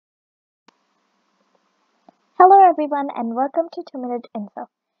Hello everyone and welcome to 2-Minute Info.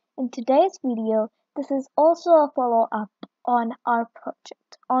 In today's video, this is also a follow-up on our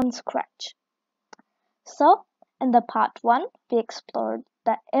project on Scratch. So, in the part 1, we explored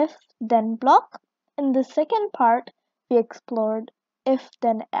the if-then block. In the second part, we explored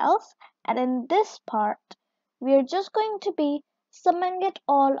if-then else. And in this part, we are just going to be summing it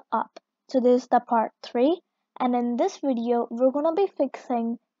all up. So this is the part 3. And in this video, we're going to be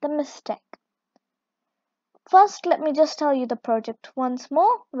fixing the mistake. First, let me just tell you the project once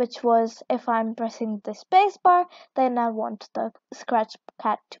more, which was if I'm pressing the spacebar, then I want the Scratch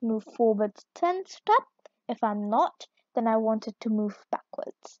cat to move forwards 10 steps. If I'm not, then I want it to move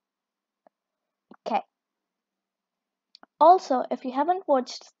backwards. Okay. Also, if you haven't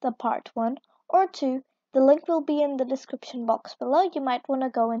watched the part 1 or 2, the link will be in the description box below. You might want to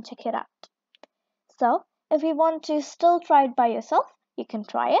go and check it out. So, if you want to still try it by yourself, you can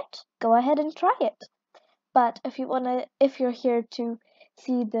try it. Go ahead and try it. But if you're here to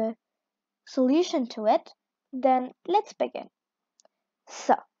see the solution to it, then let's begin.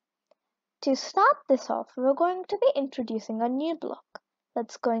 So, to start this off, we're going to be introducing a new block.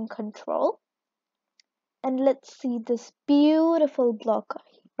 Let's go in Control, and let's see this beautiful block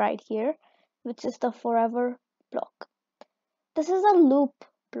right here, which is the forever block. This is a loop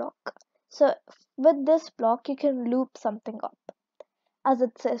block. So, with this block, you can loop something up. As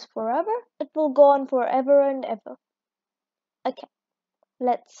it says forever, it will go on forever and ever. Okay,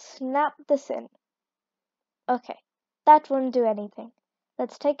 let's snap this in. Okay, that won't do anything.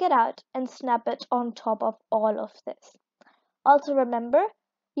 Let's take it out and snap it on top of all of this. Also remember,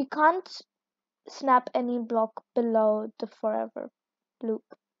 you can't snap any block below the forever loop.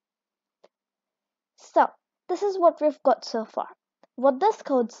 So, this is what we've got so far. What this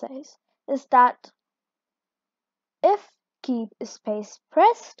code says is that if keep space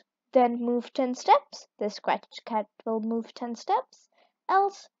pressed, then move 10 steps, the Scratch cat will move 10 steps.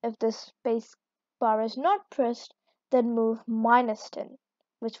 Else, if the space bar is not pressed, then move -10,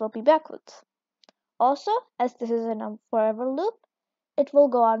 which will be backwards. Also, as this is in a forever loop, it will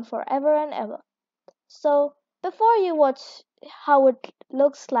go on forever and ever. So, before you watch how it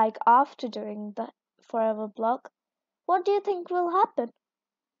looks like after doing the forever block, what do you think will happen?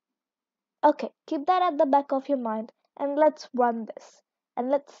 Okay, keep that at the back of your mind and let's run this and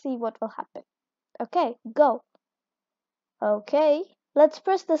let's see what will happen. Okay, go. Okay, let's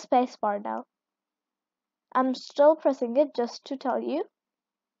press the space bar now. I'm still pressing it just to tell you.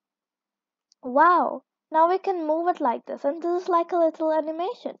 Wow, now we can move it like this, and this is like a little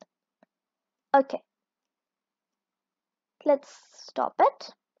animation. Okay, let's stop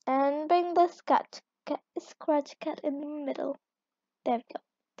it and bring the Scratch cat in the middle. There we go.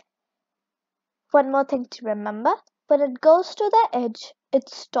 One more thing to remember, when it goes to the edge, it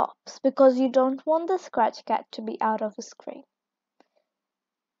stops because you don't want the Scratch cat to be out of the screen.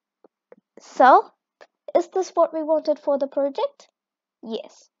 So, is this what we wanted for the project?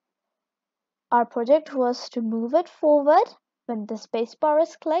 Yes. Our project was to move it forward when the spacebar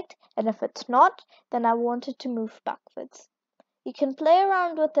is clicked, and if it's not, then I want it to move backwards. You can play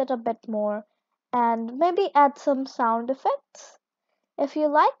around with it a bit more and maybe add some sound effects. If you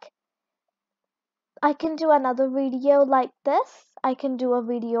like, I can do another video like this. I can do a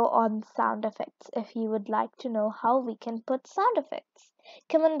video on sound effects if you would like to know how we can put sound effects.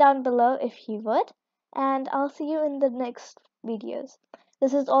 Comment down below if you would, and I'll see you in the next videos.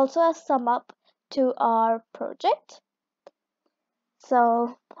 This is also a sum up to our project.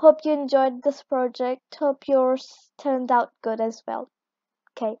 So, hope you enjoyed this project. Hope yours turned out good as well.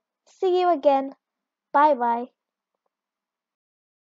 Okay, see you again. Bye bye.